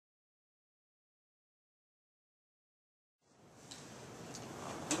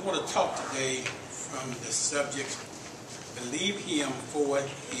want to talk today from the subject, believe him for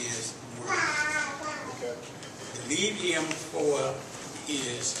his word. Okay. Believe him for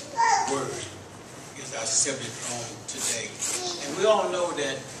his word is our subject on today. And we all know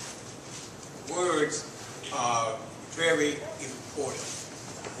that words are very important.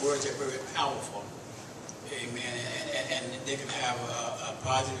 Words are very powerful. Amen. And they can have a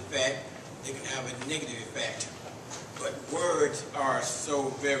positive effect. They can have a negative effect. But words are so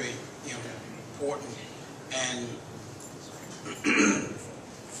very important. And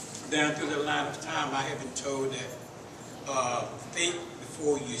down through the line of time, I have been told that think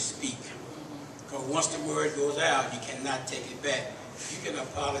before you speak. Because once the word goes out, you cannot take it back. You can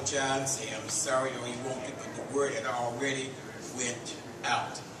apologize and say, I'm sorry, or you won't, but the word had already went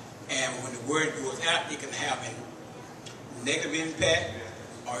out. And when the word goes out, it can have a negative impact,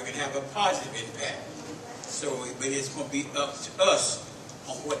 or it can have a positive impact. So, but it's going to be up to us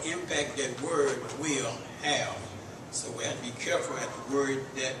on what impact that word will have. So we have to be careful at the word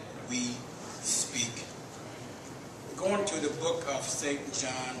that we speak. We're going to the book of St.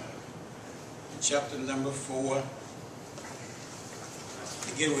 John, chapter number 4,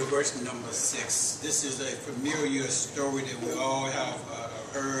 begin with verse number 6. This is a familiar story that we all have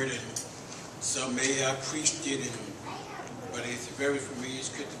heard, and some may have preached it, but it's a very familiar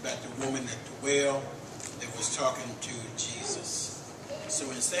scripture about the woman at the well that was talking to Jesus. So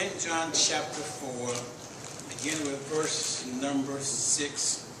in St. John chapter 4, beginning with verse number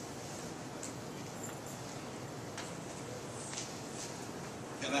 6,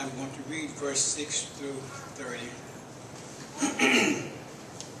 and I'm going to read verse 6 through 30.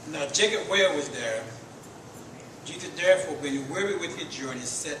 Now Jacob well was there. Jesus therefore, being weary with his journey,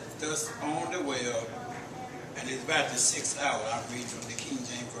 sat thus on the well, and it is about the 6th hour. I read from the King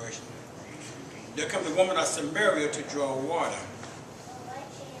James Version. There comes a woman of Samaria to draw water.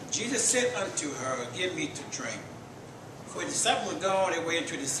 Jesus said unto her, give me to drink. For his disciples were gone their way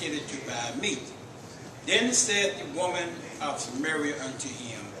into the city to buy meat. Then said the woman of Samaria unto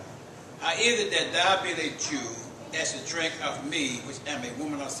him, how is it that thou being a Jew, askest a drink of me, which am a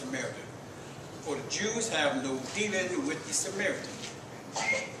woman of Samaria? For the Jews have no dealing with the Samaritans.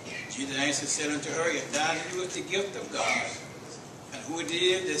 Jesus answered, said unto her, if thou knewest the gift of God, and who it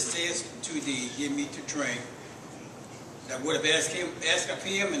is that says to thee, give me to drink, that would have asked of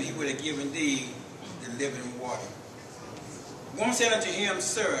him, and he would have given thee the living water. The woman said unto him,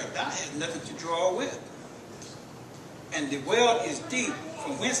 sir, thou hast nothing to draw with, and the well is deep.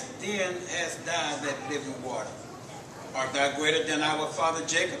 From whence then hast thou that living water? Art thou greater than our father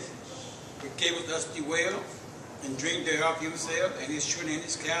Jacob, which gave us the well, and drink thereof himself, and his children and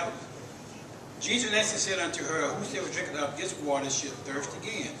his cattle? Jesus answered said unto her, whosoever drinketh of this water shall thirst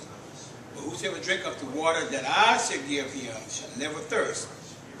again. But whosoever drink of the water that I shall give him shall never thirst.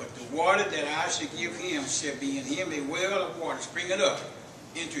 But the water that I shall give him shall be in him a well of water springing up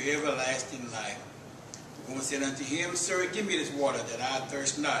into everlasting life. The woman said unto him, sir, give me this water that I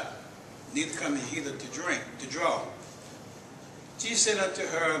thirst not, neither come hither to drink, to draw. Jesus said unto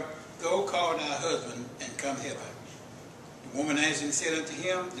her, go call thy husband and come hither. The woman answered and said unto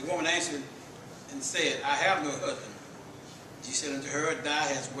him, and said, I have no husband. Jesus said unto her, thou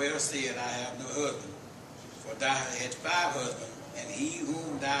hast well said, I have no husband. For thou hast 5 husbands, and he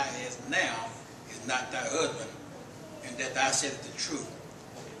whom thou hast now is not thy husband, and that thou saidst the truth.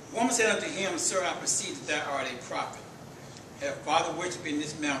 The woman said unto him, sir, I perceive that thou art a prophet. Have Father worship in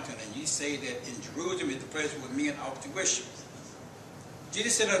this mountain, and ye say that in Jerusalem is the place where men ought to worship.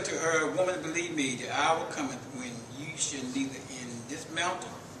 Jesus said unto her, woman, believe me, the hour cometh when ye shall neither in this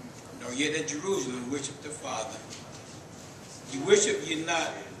mountain, nor yet at Jerusalem worship the Father. You worship ye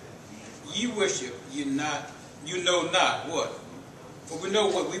not, you know not what. For we know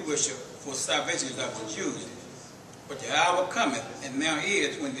what we worship, for salvation is of the Jews. But the hour cometh, and now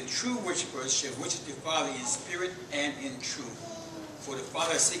is, when the true worshippers shall worship the Father in spirit and in truth. For the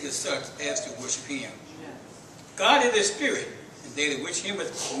Father seeketh such as to worship him. God is a spirit, and they that worship him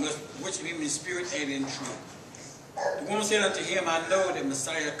must worship him in spirit and in truth. The woman said unto him, I know that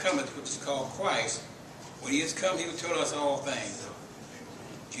Messiah cometh, which is called Christ. When he is come, he will tell us all things.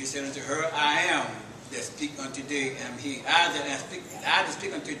 Jesus said unto her, I am that speak unto thee, am he. I that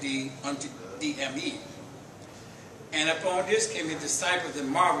speak unto thee am he. And upon this came his disciples and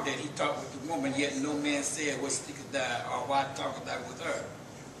marveled that he talked with the woman, yet no man said, what speakest thou, or why talkest thou with her?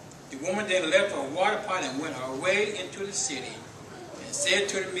 The woman then left her water pot and went her way into the city, and said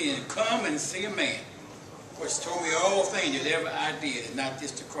to the men, come and see a man, which told me all things that ever I did, and not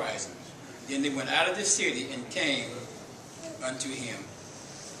this to Christ. Then they went out of the city and came unto him.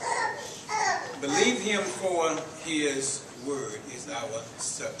 Believe him for his word is our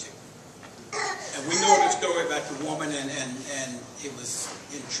subject. And we know the story about the woman, and it was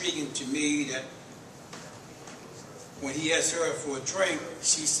intriguing to me that when he asked her for a drink,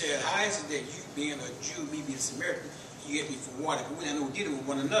 she said, how is it that you, being a Jew, me being a Samaritan, you get me for water? Because we had no dealing with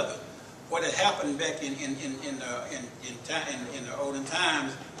one another. What had happened back in the olden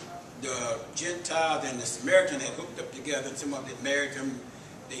times, the Gentiles and the Samaritan had hooked up together, and some of them married them.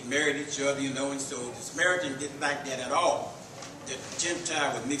 They married each other, you know, and so the Samaritan didn't like that at all. The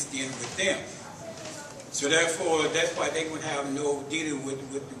Gentile was mixed in with them. So therefore, that's why they would have no dealing with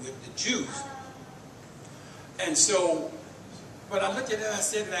the Jews. And so, but I looked at her and I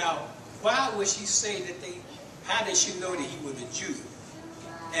said, now, why would she say that how did she know that he was a Jew?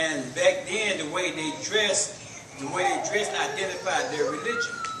 And back then, the way they dressed identified their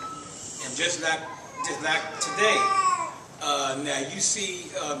religion. And just like today, now you see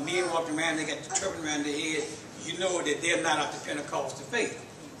men walking around, they got the turban around their head, you know that they're not of the Pentecostal faith.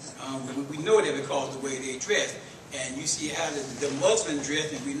 We know that because of the way they dress. And you see how the Muslim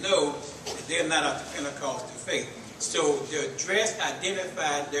dress, and we know that they're not of the Pentecostal faith. So their dress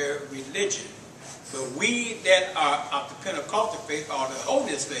identified their religion. But we that are of the Pentecostal faith, or the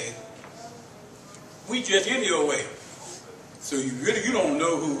holiness faith, we dress any old way. So you don't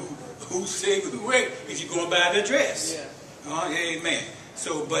know who's saved with the way if you're going by their dress. Yeah. Amen.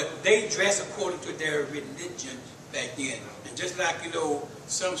 So, but they dress according to their religion back then. And just like, you know,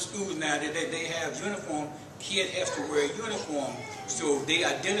 some schools now, they have uniform, kid has to wear a uniform. So they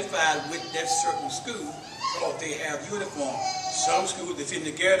identify with that certain school because they have uniform. Some schools that's in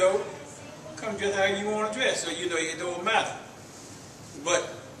the ghetto, come dress how you want to dress. So, you know, it don't matter. But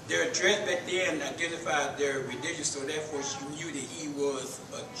their dress back then identified their religion, so therefore she knew that he was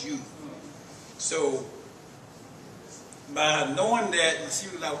a Jew. So, by knowing that, she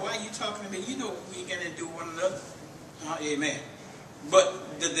was like, why are you talking to me? You know we ain't going to do one another. Amen.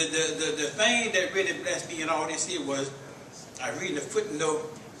 But the thing that really blessed me in all this here was, I read the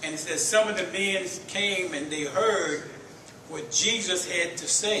footnote, and it says some of the men came and they heard what Jesus had to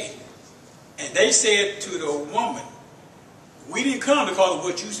say. And they said to the woman, we didn't come because of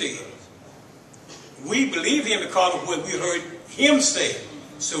what you said. We believe him because of what we heard him say.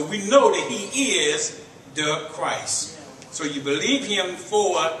 So we know that he is the Christ. So you believe him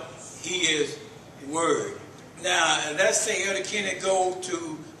for his word. Now, let's say Elder Kenny go to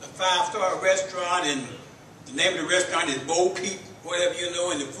a 5-star restaurant, and the name of the restaurant is Bo Peep, whatever, you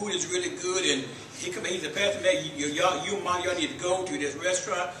know, and the food is really good, and he's a pastor, y'all need to go to this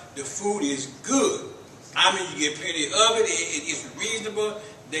restaurant. The food is good. I mean, you get plenty of it. It's reasonable.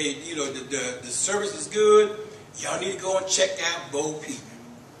 The service is good. Y'all need to go and check out Bo Peep.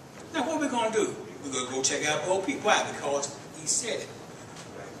 Now, what are we going to do? We're going to go check out Bo Peep. Why? Because he said it.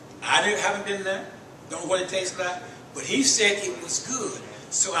 I haven't been there. Don't know what it tastes like. But he said it was good.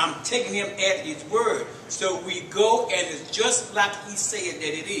 So I'm taking him at his word. So we go, and it's just like he said that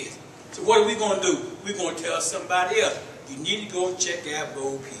it is. So what are we going to do? We're going to tell somebody else, you need to go check out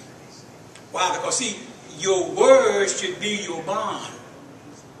Bo Peep. Why? Because, see, your words should be your bond.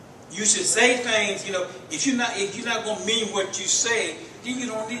 You should say things, you know, if you're not going to mean what you say, then you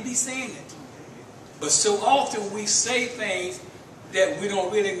don't need to be saying it. But so often we say things that we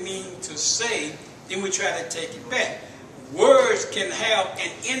don't really mean to say, then we try to take it back. Words can have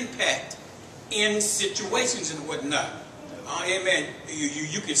an impact in situations and whatnot. Amen.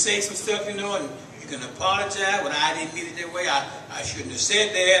 You can say some stuff, you know, and you can apologize. Well, I didn't mean it that way. I shouldn't have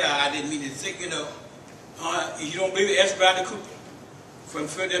said that. I didn't mean to say, you know. You don't believe it? Ask Bradley Cooper from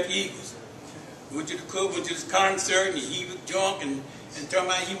Philadelphia Eagles. Went to the club, went to this concert, and he was drunk and talking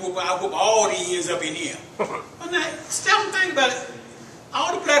about I whoop all the ends up in him. Well, now, stop and think about it.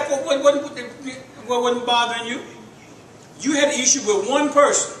 All the black folk wasn't bothering you. You had an issue with one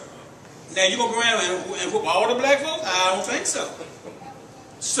person. Now you're going to go around and whoop all the black folks? I don't think so.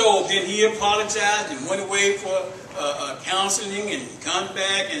 So then he apologized and went away for counseling and come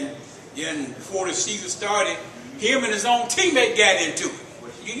back, and then before the season started, him and his own teammate got into it.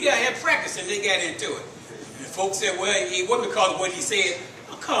 You got to have practice, and they got into it. And folks said, well, it wasn't because of what he said.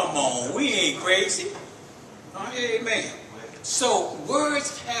 Oh, come on, we ain't crazy. Amen. So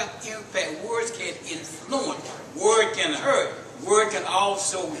words have impact. Words can influence. Word can hurt. Word can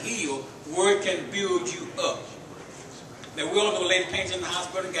also heal. Word can build you up. Now we all know Lady Payne's in the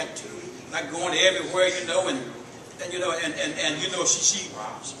hospital, got like going everywhere, you know, and you know, and you know, she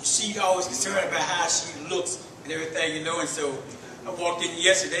always concerned about how she looks and everything, you know, and so I walked in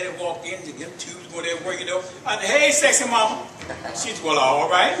yesterday. I walked in to get two going there work, you know. I said, hey, sexy mama. She's well, all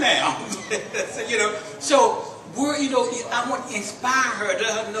right now. So, you know, so word, you know, I want to inspire her,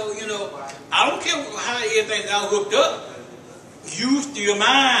 let her know, you know, I don't care how everything's all hooked up. You still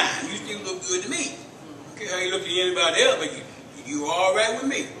mine. You still look good to me. I don't care how you look to anybody else, but you all right with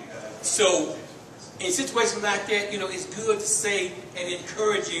me. So, in situations like that, you know, it's good to say an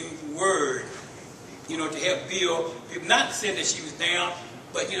encouraging word, you know, to help build. Not saying that she was down,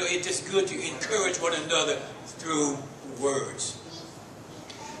 but, you know, it's just good to encourage one another through words.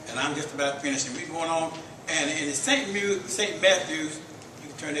 And I'm just about finishing. We're going on. And in St. Matthew's, you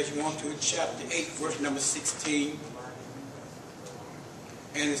can turn as you want to, chapter 8, verse number 16.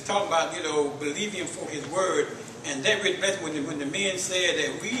 And it's talking about, you know, believing for his word. And that really meant when the men said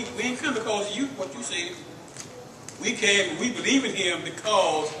that we ain't come because of you, what you said. We came, we believe in him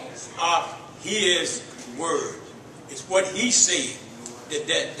because of his word. It's what he said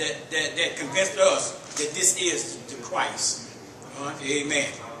that convinced us that this is the Christ.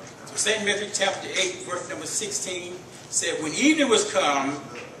 Amen. So St. Matthew chapter 8, verse number 16 said, when evening was come,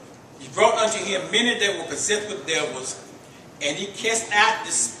 he brought unto him many that were possessed with devils, and he cast out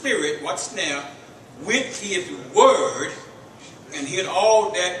the spirit, watch now, with his word, and healed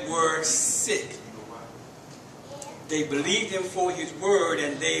all that were sick. They believed him for his word,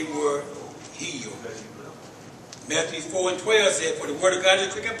 and they were healed. Matthew 4 and 12 said, for the word of God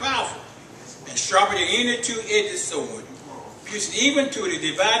is quick and powerful, and sharper than any two-edged sword, piercing even to the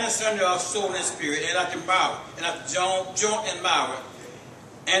dividing asunder of soul and spirit, and at the marrow, and at the joint and marrow,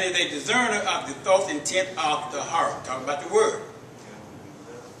 and is a discerner of the thoughts and intent of the heart. Talking about the word.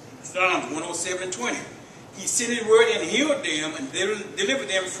 Psalms 107 and 20. He sent his word and healed them and delivered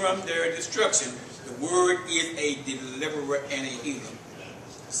them from their destruction. The word is a deliverer and a healer.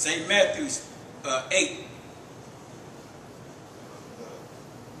 St. Matthew's 8.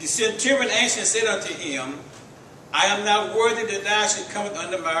 The centurion answered and said unto him, I am not worthy that thou should come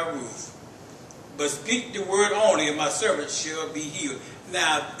under my roof, but speak the word only, and my servant shall be healed.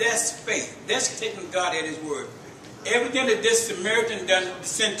 Now, that's faith. That's taking God at his word. Evidently, this Samaritan, the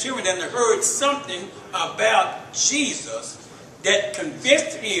centurion, heard something about Jesus that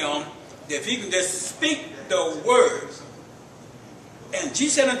convinced him that if he could just speak the word. And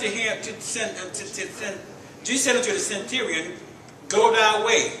Jesus said unto him, Jesus said unto the centurion, go thy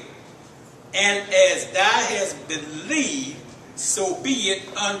way, and as thou hast believed, so be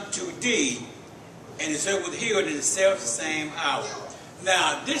it unto thee. And his servant was healed in the self-same hour.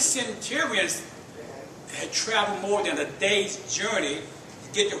 Now, this centurion had traveled more than a day's journey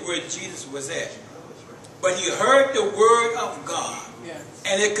to get to where Jesus was at. But he heard the word of God. Yes.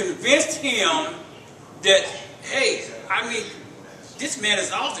 And it convinced him that, hey, I mean, this man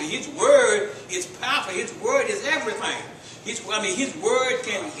is awesome. His word is powerful. His word is everything. His word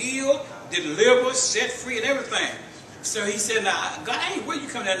can heal, deliver, set free, and everything. So he said, now, God, ain't where you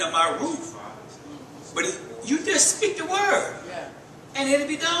coming under my roof. But you just speak the word. Yeah. And it'll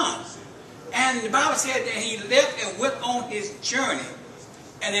be done. And the Bible said that he left and went on his journey.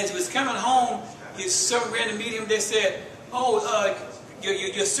 And as he was coming home, his servant ran to meet him. They said, oh,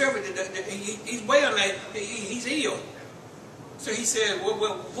 your servant, he's well now. He's healed. So he said,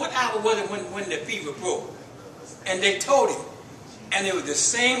 well, what hour was it when the fever broke? And they told him. And it was the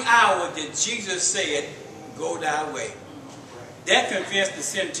same hour that Jesus said, go thy way. That convinced the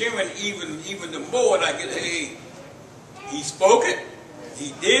centurion even the more, like, hey, he spoke it,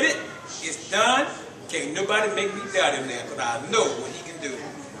 he did it, it's done. Can't nobody make me doubt him there, but I know what he can do.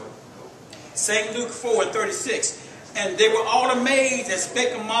 St. Luke 4 and 36. And they were all amazed and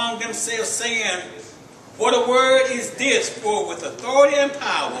spake among themselves, saying, what a word is this, for with authority and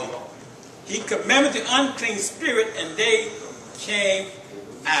power he commanded the unclean spirit, and they came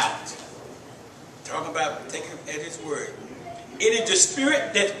out. Talking about taking at his word. It is the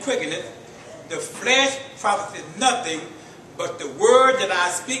spirit that quickeneth, the flesh profiteth nothing, but the word that I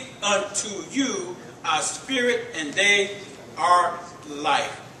speak unto you are spirit, and they are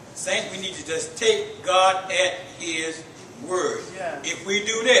life. Saints, we need to just take God at his word. Yeah. If we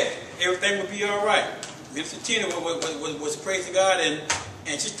do that, everything will be all right. Minister Tina was praising God, and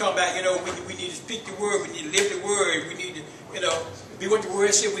she's talking about, you know, we need to speak the word, we need to live the word, we need to, you know, be what the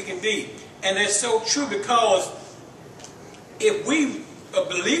word said we can be. And that's so true, because if we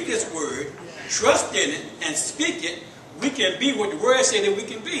believe this word, trust in it, and speak it, we can be what the word said that we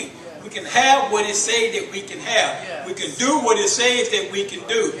can be. We can have what it says that we can have. Yes. We can do what it says that we can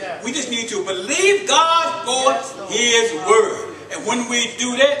do. Yes. We just need to believe God for his word. And when we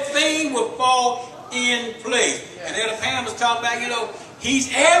do that, thing will fall in place. Yes. And Elder Pam was talking about, you know,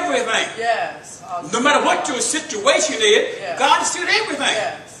 he's everything. Yes. No matter what your situation is, yes, God is still everything.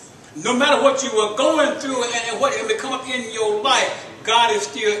 Yes. No matter what you are going through and what may come up in your life, God is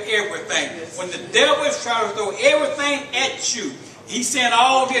still everything. When the devil is trying to throw everything at you, he's saying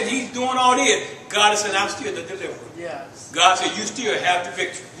all this, he's doing all this, God is saying, I'm still the deliverer. Yes. God said, you still have the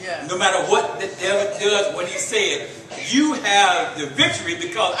victory. Yes. No matter what the devil does, what he said, you have the victory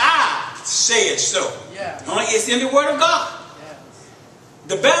because I said so. Yes. It's in the Word of God. Yes.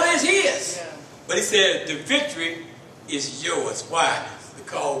 The battle is his. Yes. But he said, the victory is yours. Why?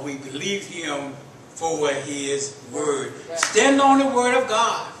 Because we believe him for his word. Stand on the word of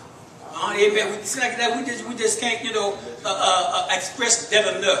God. Amen. It's like that. We just can't, express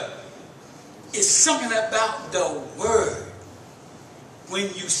that enough. It's something about the word. When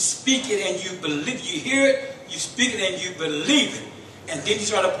you speak it and you believe, you hear it, you speak it and you believe it. And then you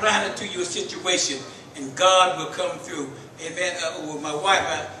start applying it to your situation. And God will come through. Amen. With my wife,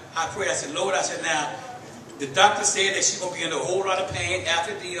 I prayed. I said, Lord, I said, now, the doctor said that she's going to be in a whole lot of pain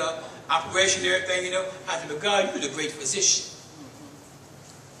after the operation and everything, I said, but God, you're the great physician.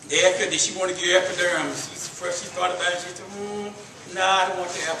 Did she want to get epidermis? First she thought about it. She said, no, I don't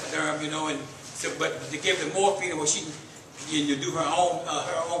want the epidermis, and so, but they gave her morphine where she can do her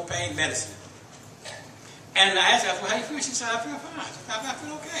own pain medicine. And I asked her, well, how you feel? She said, I feel fine. She said, I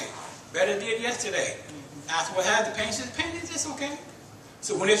feel okay. Better than did yesterday. I said, well, how's the pain? She said, the pain is just okay.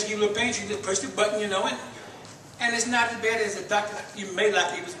 So whenever she gets a little pain, she just push the button, and it's not as bad as the doctor made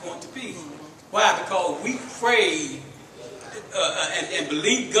like it was going to be. Why? Because we prayed and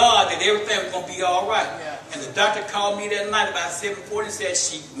believed God that everything was going to be all right. Yeah. And the doctor called me that night about 7:40 and said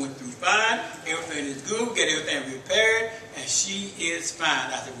she went through fine, everything is good, we get everything repaired, and she is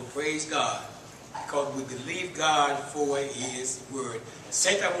fine. I said, well, praise God. Because we believe God for his word.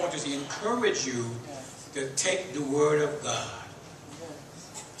 Saints, I want to encourage you to take the word of God.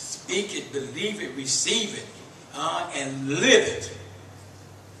 Speak it, believe it, receive it. And live it.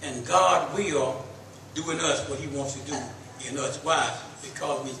 And God will do in us what he wants to do in us. Why?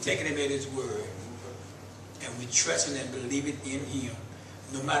 Because we're taking him at his word. And we trust him and believe it in him.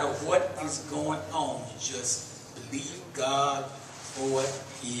 No matter what is going on, just believe God for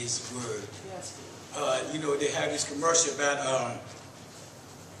his word. They have this commercial about,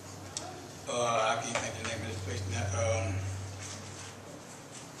 I can't think of the name of this place now.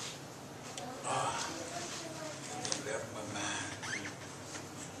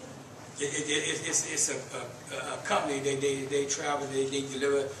 It's a company. They travel. They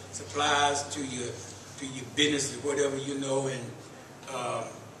deliver supplies to your business or whatever, and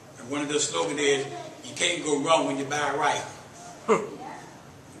one of the slogans is, "You can't go wrong when you buy right."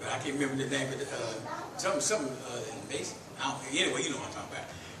 I can't remember the name of it. Something Mason. Anyway, you know what I'm talking about.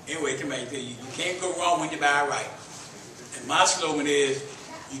 Anyway, you can't go wrong when you buy right. And my slogan is,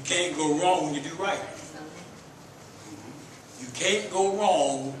 "You can't go wrong when you do right." You can't go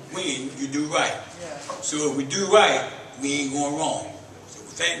wrong when you do right. Yeah. So if we do right, we ain't going wrong. So we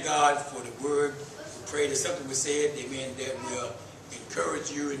thank God for the word. We pray that something was said, amen, that will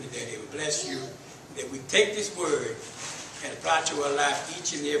encourage you and that it will bless you. That we take this word and apply to our life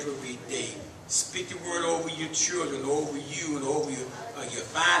each and every day. Speak the word over your children, over you, and over your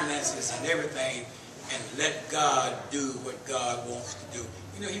finances and everything. And let God do what God wants to do.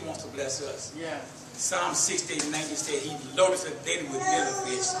 He wants to bless us. Yeah. Psalm 68:19 said he loaded us daily with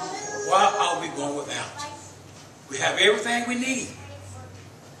benefits. Why are we going without? We have everything we need.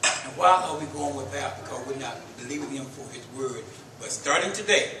 And why are we going without? Because we're not believing him for his word. But starting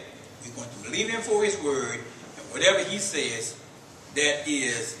today, we're going to believe him for his word. And whatever he says, that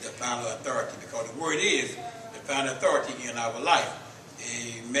is the final authority. Because the word is the final authority in our life.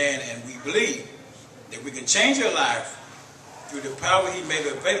 Amen. And we believe that we can change our life through the power he made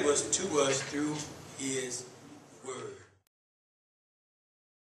available to us through his word.